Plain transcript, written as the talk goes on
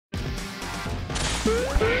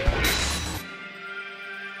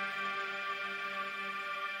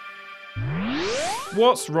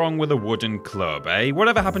What's wrong with a wooden club, eh?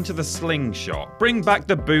 Whatever happened to the slingshot? Bring back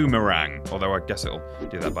the boomerang. Although I guess it'll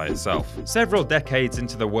do that by itself. Several decades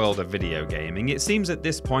into the world of video gaming, it seems at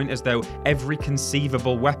this point as though every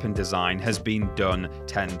conceivable weapon design has been done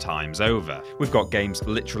 10 times over. We've got games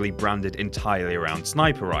literally branded entirely around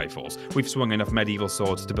sniper rifles. We've swung enough medieval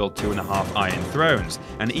swords to build 2.5 iron thrones.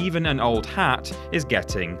 And even an old hat is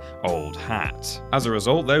getting old hat. As a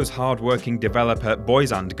result, those hard-working developer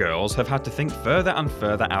boys and girls have had to think further and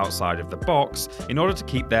further outside of the box in order to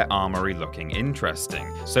keep their armory looking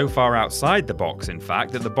interesting. So far outside the box, in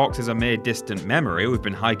fact, that the box is a mere distant memory. We've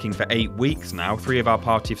been hiking for 8 weeks now, 3 of our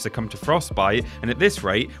party have succumbed to frostbite, and at this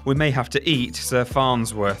rate, we may have to eat Sir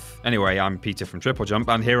Farnsworth. Anyway, I'm Peter from TripleJump,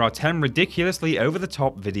 and here are 10 ridiculously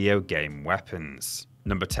over-the-top video game weapons.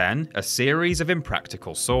 Number 10, a series of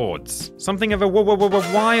impractical swords. Something of a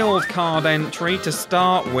wild card entry to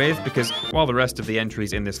start with, because while the rest of the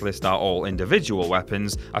entries in this list are all individual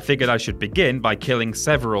weapons, I figured I should begin by killing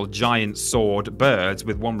several giant sword birds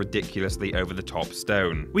with one ridiculously over-the-top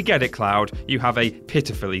stone. We get it, Cloud. You have a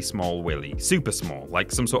pitifully small willy. Super small,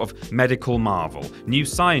 like some sort of medical marvel. New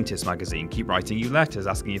Scientist magazine keep writing you letters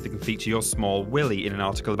asking if they can feature your small willy in an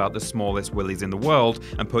article about the smallest willies in the world,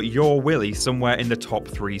 and put your willy somewhere in the top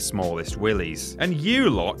 3 smallest willies. And you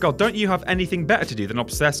lot, God, don't you have anything better to do than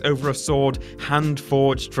obsess over a sword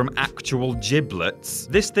hand-forged from actual giblets?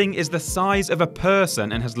 This thing is the size of a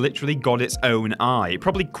person and has literally got its own eye. It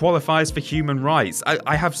probably qualifies for human rights.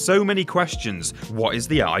 I have so many questions. What is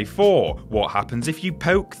the eye for? What happens if you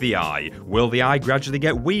poke the eye? Will the eye gradually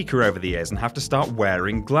get weaker over the years and have to start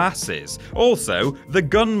wearing glasses? Also, the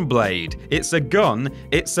gun blade. It's a gun,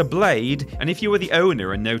 it's a blade, and if you were the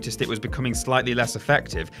owner and noticed it was becoming slightly less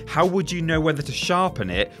effective, how would you know whether to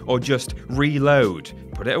sharpen it or just reload?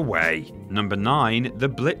 Put it away. Number 9, the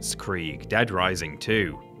Blitzkrieg, Dead Rising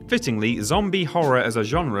 2. Fittingly, zombie horror as a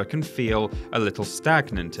genre can feel a little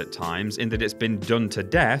stagnant at times in that it's been done to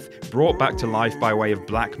death, brought back to life by way of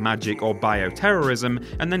black magic or bioterrorism,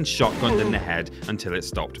 and then shotgunned in the head until it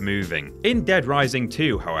stopped moving. In Dead Rising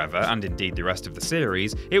 2, however, and indeed the rest of the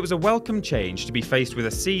series, it was a welcome change to be faced with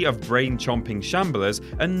a sea of brain-chomping shamblers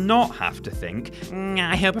and not have to think,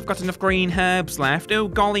 I hope I've got enough green herbs left, oh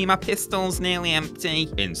golly, my pistol's nearly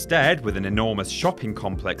empty. Instead, with an enormous shopping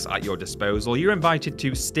complex at your disposal, you're invited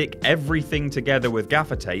to stick everything together with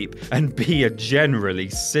gaffer tape and be a generally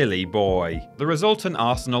silly boy. The resultant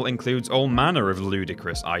arsenal includes all manner of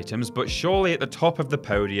ludicrous items, but surely at the top of the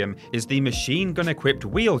podium is the machine gun equipped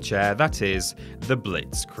wheelchair that is the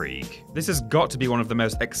Blitzkrieg. This has got to be one of the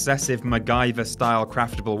most excessive MacGyver style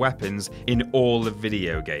craftable weapons in all of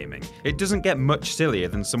video gaming. It doesn't get much sillier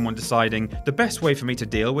than someone deciding the best way for me to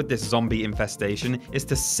deal with this zombie infestation is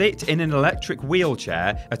to sit in an electric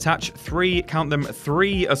wheelchair, attach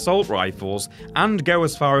 3 assault rifles, and go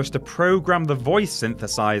as far as to program the voice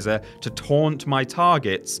synthesizer to taunt my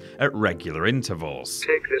targets at regular intervals.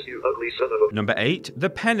 Take this, you ugly son of a... Number 8, the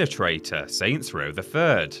Penetrator, Saints Row the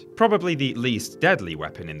Third. Probably the least deadly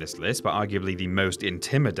weapon in this list, but arguably the most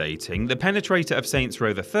intimidating, the Penetrator of Saints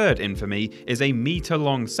Row the Third infamy is a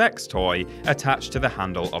meter-long sex toy attached to the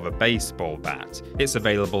handle of a baseball bat. It's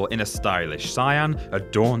available in a stylish cyan, a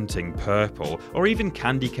daunting purple, or even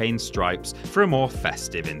candy cane stripes for a more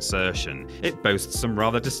festive insertion. It boasts some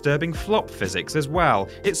rather disturbing flop physics as well.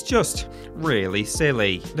 It's just really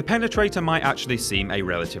silly. The Penetrator might actually seem a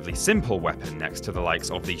relatively simple weapon next to the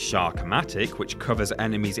likes of the Shark-O-Matic, which covers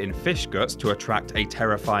enemies in fish guts to attract a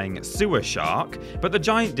terrifying sewer shark, but the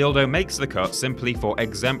giant dildo makes the cut simply for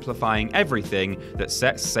exemplifying everything that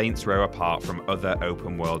sets Saints Row apart from other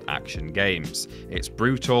open-world action games. It's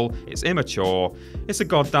brutal, it's immature, it's a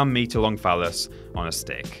goddamn meter-long phallus on a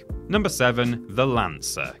stick. Number 7, the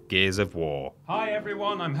Lancer, Gears of War. Hi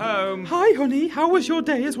everyone, I'm home. Hi honey, how was your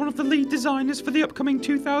day as one of the lead designers for the upcoming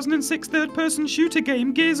 2006 third-person shooter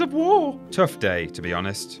game Gears of War? Tough day, to be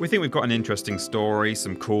honest. We think we've got an interesting story,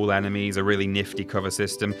 some cool enemies, a really nifty cover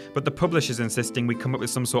system, but the publisher's insisting we come up with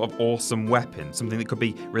some sort of awesome weapon, something that could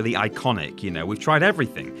be really iconic, you know. We've tried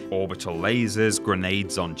everything. Orbital lasers,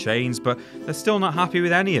 grenades on chains, but they're still not happy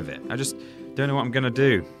with any of it. I just don't know what I'm gonna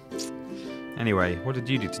do. Anyway, what did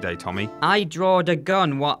you do today, Tommy? I drawed a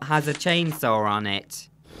gun what has a chainsaw on it.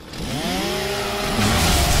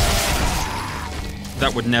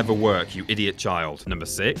 That would never work, you idiot child. Number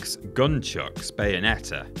 6, Gunchucks,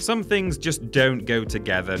 Bayonetta. Some things just don't go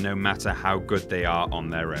together no matter how good they are on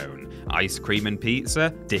their own. ice cream and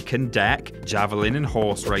pizza, dick and deck, javelin and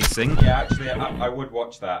horse racing. Yeah, actually, I would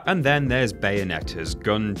watch that. And then there's Bayonetta's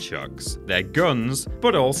gunchucks. They're guns,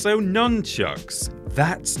 but also nunchucks.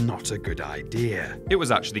 That's not a good idea. It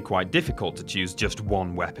was actually quite difficult to choose just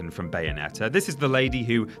one weapon from Bayonetta. This is the lady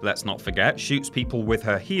who, let's not forget, shoots people with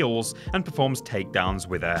her heels and performs takedowns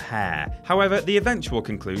with her hair. However, the eventual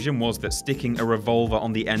conclusion was that sticking a revolver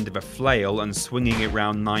on the end of a flail and swinging it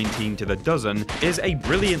round 19 to the dozen is a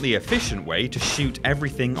brilliantly efficient way to shoot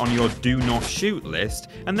everything on your do not shoot list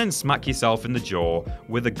and then smack yourself in the jaw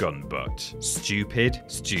with a gun butt. Stupid,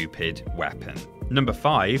 stupid weapon. Number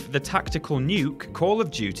 5, the tactical nuke, Call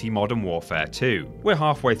of Duty Modern Warfare 2. We're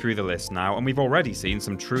halfway through the list now, and we've already seen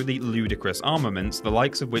some truly ludicrous armaments, the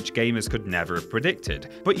likes of which gamers could never have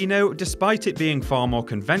predicted. But you know, despite it being far more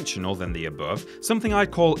conventional than the above, something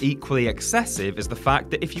I'd call equally excessive is the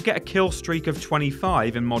fact that if you get a kill streak of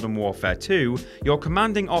 25 in Modern Warfare 2, your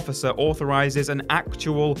commanding officer authorizes an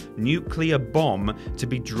actual nuclear bomb to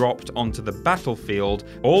be dropped onto the battlefield,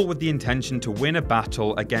 all with the intention to win a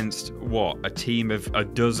battle against, what, a team of a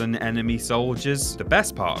dozen enemy soldiers. The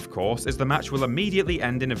best part, of course, is the match will immediately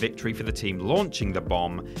end in a victory for the team launching the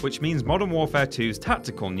bomb, which means Modern Warfare 2's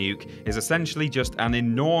tactical nuke is essentially just an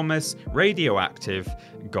enormous, radioactive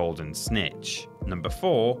golden snitch. Number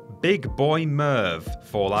 4, Big Boy Merv,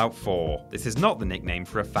 Fallout 4. This is not the nickname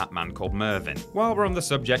for a fat man called Mervin. While we're on the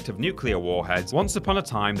subject of nuclear warheads, once upon a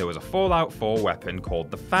time there was a Fallout 4 weapon called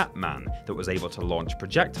the Fat Man that was able to launch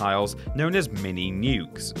projectiles known as mini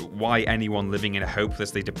nukes. Why anyone living in a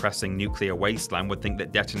hopelessly depressing nuclear wasteland would think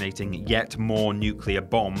that detonating yet more nuclear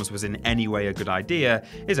bombs was in any way a good idea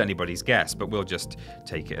is anybody's guess, but we'll just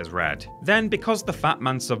take it as read. Then, because the Fat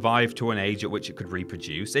Man survived to an age at which it could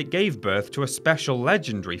reproduce, it gave birth to a special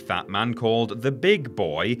legendary Fat Man called the Big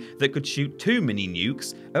Boy that could shoot 2 mini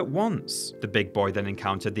nukes at once. The Big Boy then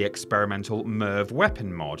encountered the experimental Merv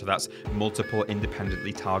weapon mod, that's multiple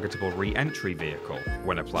independently targetable re-entry vehicle.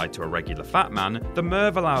 When applied to a regular Fat Man, the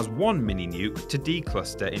Merv allows 1 mini nuke to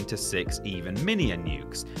decluster into 6 even minier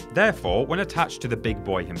nukes. Therefore, when attached to the Big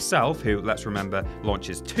Boy himself, who, let's remember,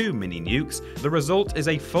 launches 2 mini nukes, the result is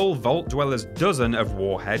a full Vault Dweller's dozen of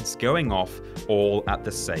warheads going off all at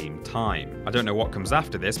the same time. I don't know what comes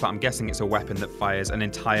after this, but I'm guessing it's a weapon that fires an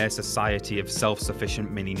entire society of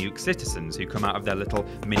self-sufficient mini nuke citizens who come out of their little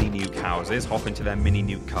mini nuke houses, hop into their mini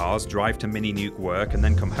nuke cars, drive to mini nuke work, and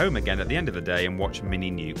then come home again at the end of the day and watch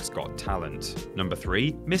Mini Nukes Got Talent. Number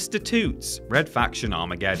 3, Mr. Toots, Red Faction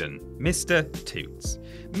Armageddon. Mr. Toots.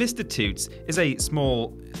 Mr. Toots is a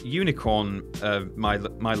small unicorn, My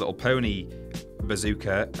Little Pony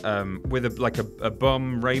bazooka, with a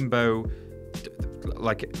bum rainbow.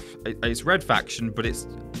 Like, it's Red Faction, but it's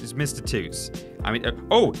Mr. Toots. I mean,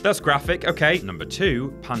 oh, that's graphic, okay. Number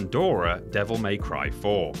 2, Pandora, Devil May Cry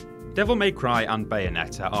 4. Devil May Cry and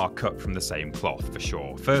Bayonetta are cut from the same cloth, for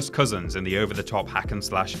sure. First cousins in the over-the-top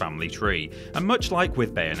hack-and-slash family tree. And much like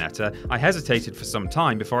with Bayonetta, I hesitated for some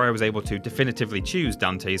time before I was able to definitively choose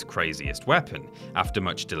Dante's craziest weapon. After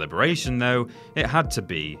much deliberation, though, it had to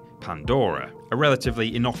be Pandora. A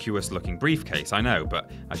relatively innocuous-looking briefcase, I know, but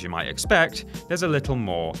as you might expect, there's a little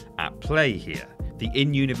more at play here. The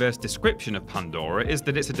in-universe description of Pandora is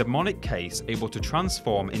that it's a demonic case able to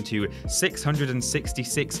transform into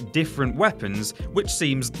 666 different weapons, which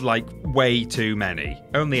seems like way too many.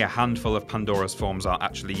 Only a handful of Pandora's forms are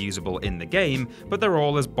actually usable in the game, but they're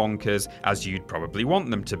all as bonkers as you'd probably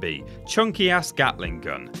want them to be. Chunky-ass Gatling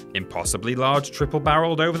gun, impossibly large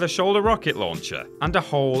triple-barreled over-the-shoulder rocket launcher, and a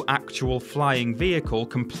whole actual flying vehicle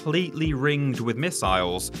completely ringed with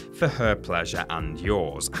missiles for her pleasure and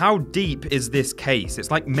yours. How deep is this case?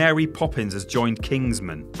 It's like Mary Poppins has joined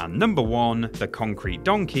Kingsman. And number 1, the Concrete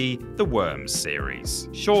Donkey, the Worms series.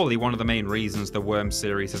 Surely one of the main reasons the Worms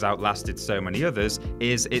series has outlasted so many others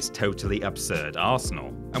is its totally absurd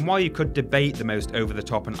arsenal. And while you could debate the most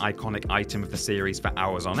over-the-top and iconic item of the series for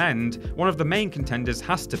hours on end, one of the main contenders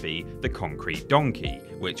has to be the Concrete Donkey,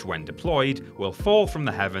 which when deployed will fall from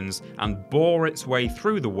the heavens and bore its way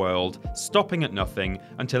through the world, stopping at nothing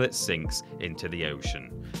until it sinks into the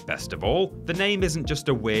ocean. Best of all, the name isn't just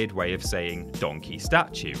a weird way of saying donkey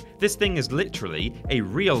statue. This thing is literally a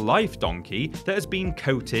real-life donkey that has been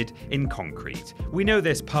coated in concrete. We know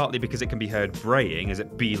this partly because it can be heard braying as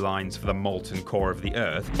it beelines for the molten core of the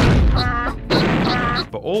earth,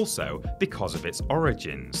 but also because of its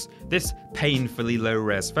origins. This painfully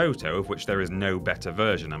low-res photo, of which there is no better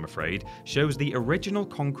version I'm afraid, shows the original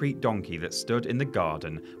concrete donkey that stood in the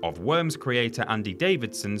garden of Worms creator Andy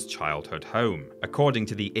Davidson's childhood home. According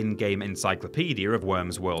to the in-game encyclopedia, Wikipedia of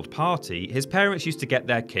Worm's World Party, his parents used to get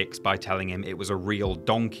their kicks by telling him it was a real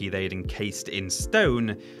donkey they'd encased in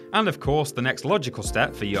stone, and of course the next logical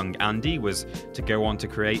step for young Andy was to go on to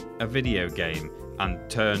create a video game and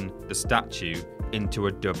turn the statue into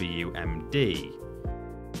a WMD.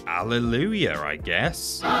 Hallelujah, I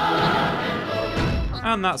guess.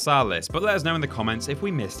 And that's our list, but let us know in the comments if we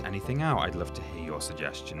missed anything out. I'd love to hear your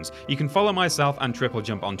suggestions. You can follow myself and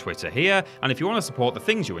TripleJump on Twitter here, and if you want to support the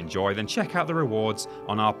things you enjoy, then check out the rewards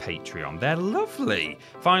on our Patreon. They're lovely.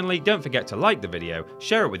 Finally, don't forget to like the video,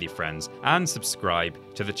 share it with your friends, and subscribe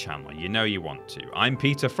to the channel. You know you want to. I'm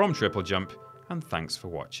Peter from TripleJump, and thanks for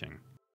watching.